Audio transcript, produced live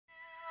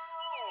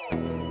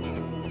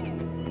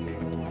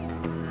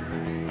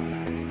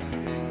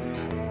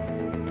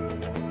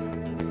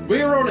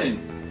We're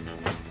rolling!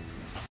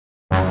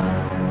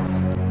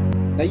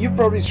 Now you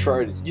probably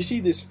tried it. You see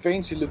this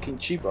fancy looking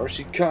cheap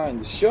RC car in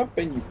the shop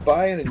and you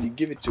buy it and you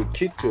give it to a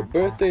kid to a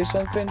birthday or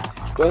something,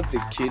 but the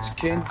kids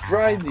can't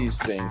drive these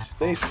things.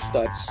 They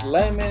start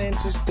slamming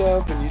into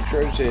stuff and you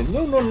try to say,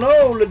 no,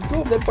 let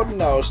go of that button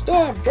now,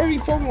 stop, driving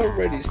forward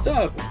already,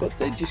 stop, but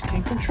they just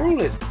can't control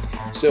it.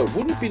 So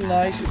wouldn't it be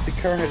nice if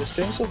the car had a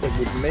sensor that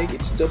would make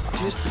it stop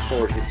just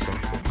before it hits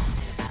something?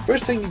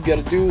 First thing you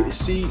gotta do is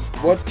see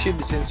what chip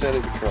is inside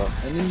of the car,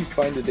 and then you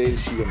find the data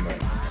sheet on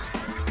that.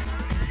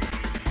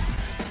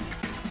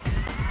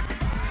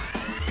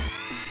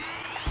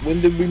 When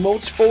the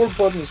remote's forward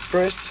button is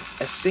pressed,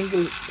 a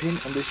single pin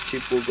on this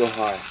chip will go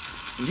high.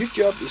 And your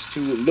job is to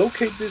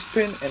locate this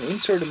pin and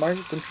insert the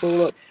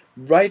microcontroller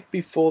right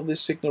before this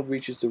signal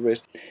reaches the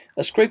rest.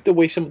 I scraped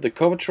away some of the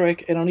cover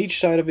track, and on each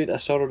side of it I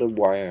soldered a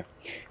wire.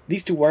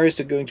 These two wires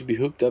are going to be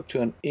hooked up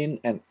to an in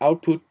and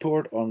output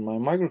port on my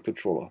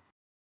microcontroller.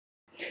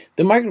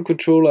 The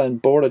microcontroller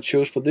and board I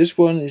chose for this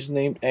one is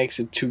named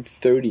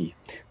X230.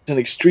 It's an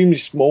extremely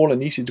small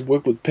and easy to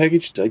work with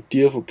package. It's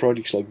ideal for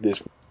projects like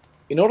this one.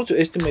 In order to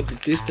estimate the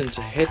distance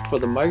ahead for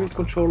the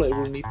microcontroller, it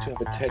will need to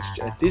have attached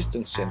a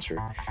distance sensor.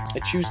 I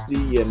choose the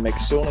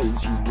Maxona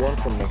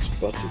EC1 from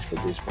Maxboticx for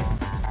this one.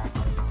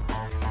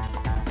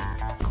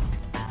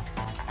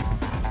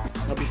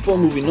 Now before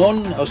moving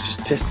on, I was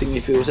just testing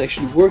if it was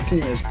actually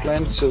working as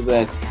planned, so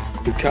that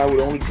the car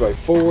would only drive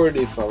forward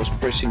if I was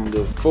pressing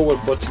the forward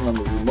button on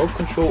the remote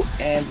control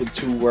and the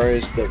two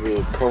wires that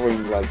were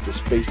covering like the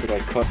space that I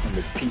cut on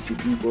the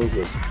PCB board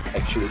was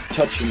actually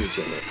touching each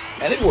other.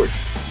 And it worked!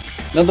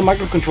 Now the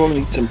microcontroller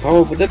needs some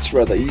power, but that's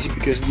rather easy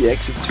because the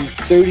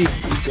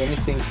X230 needs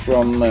anything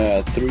from 3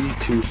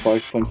 to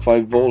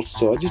 5.5 volts,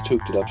 so I just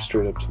hooked it up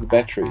straight up to the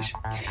batteries.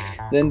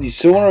 Then the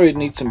sonar, it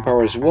needs some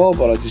power as well,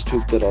 but I just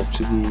hooked that up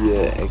to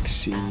the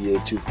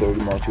X230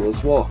 module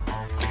as well.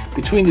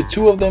 Between the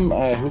two of them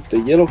I hooked a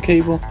yellow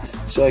cable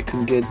so I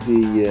can get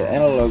the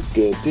analog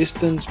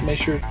distance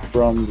measured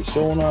from the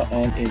sonar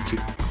and into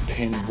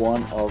pin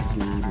 1 of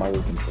the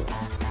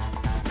microcontroller.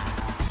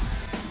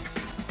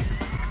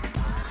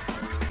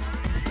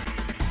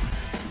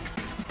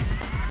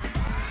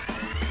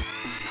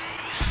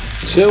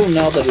 So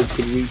now that it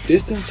could read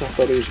distance, I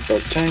thought it was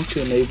about time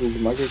to enable the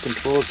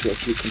microcontroller to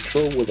actually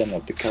control whether or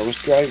not the car was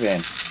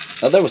driving.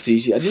 Now that was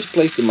easy. I just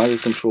placed the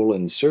microcontroller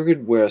in the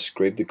circuit where I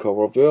scraped the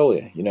cover off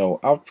earlier. You know,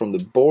 out from the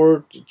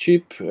board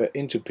chip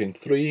into pin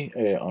 3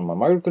 on my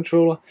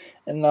microcontroller,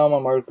 and now my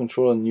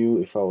microcontroller knew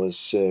if I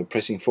was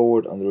pressing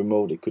forward on the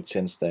remote, it could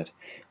sense that.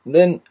 And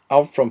then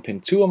out from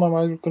pin 2 on my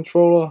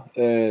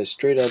microcontroller,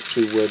 straight up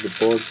to where the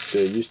board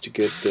used to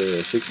get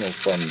the signal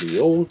from the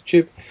old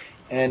chip.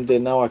 And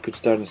now I could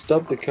start and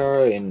stop the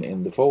car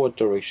in the forward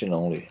direction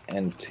only.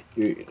 And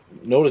you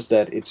notice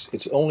that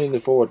it's only in the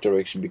forward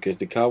direction because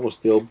the car will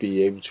still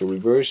be able to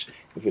reverse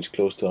if it's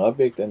close to an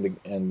object, and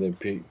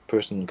the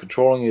person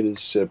controlling it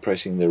is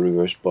pressing the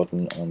reverse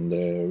button on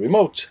the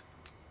remote.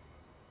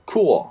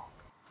 Cool.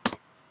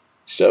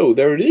 So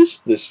there it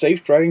is, the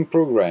safe driving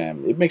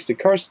program. It makes the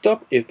car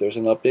stop if there's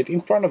an object in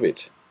front of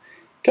it.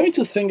 Coming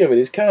to think of it,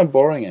 it's kind of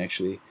boring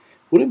actually.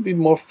 Wouldn't it be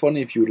more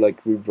funny if you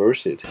like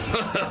reverse it?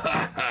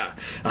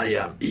 I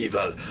am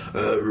evil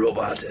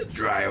robot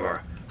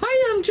driver.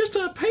 I am just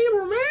a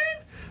paper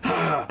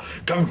man.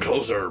 Come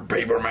closer,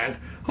 paper man.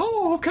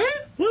 Oh, okay.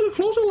 A little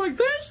closer like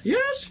this.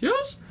 Yes,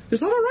 yes. Is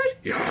that alright?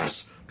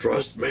 Yes.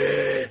 Trust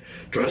me.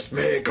 Trust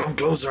me. Come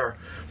closer.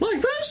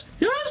 Like this?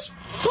 Yes.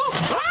 Oh,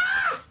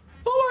 ah!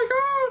 Oh my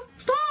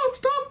God. Stop,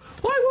 stop.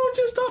 Why won't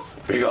you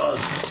stop?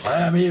 Because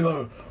I am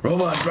evil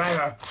robot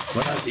driver.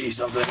 When I see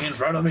something in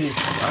front of me,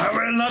 I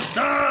will not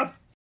stop.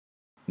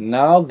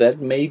 Now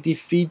that may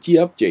defeat the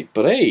object,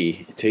 but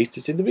hey, taste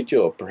is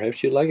individual.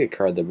 Perhaps you like a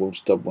car that won't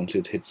stop once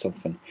it hits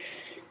something.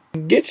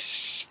 It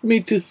gets me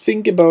to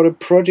think about a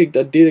project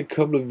I did a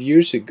couple of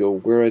years ago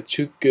where I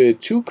took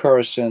two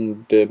cars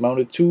and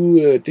mounted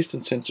two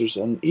distance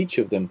sensors on each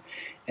of them.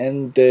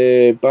 And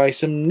by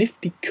some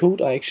nifty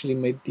code I actually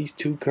made these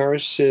two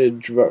cars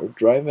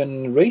drive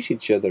and race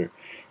each other.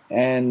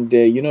 And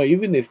you know,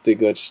 even if they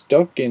got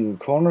stuck in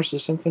corners or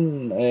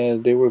something,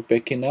 they were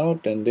backing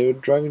out and they were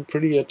driving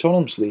pretty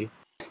autonomously.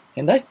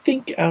 And I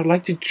think I would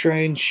like to try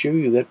and show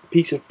you that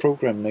piece of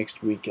program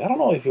next week. I don't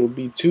know if it'll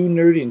be too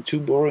nerdy and too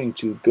boring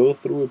to go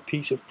through a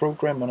piece of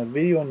program on a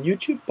video on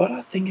YouTube, but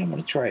I think I'm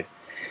gonna try it.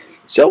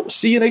 So,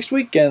 see you next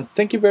week, and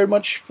thank you very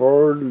much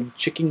for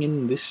checking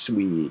in this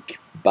week.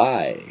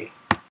 Bye.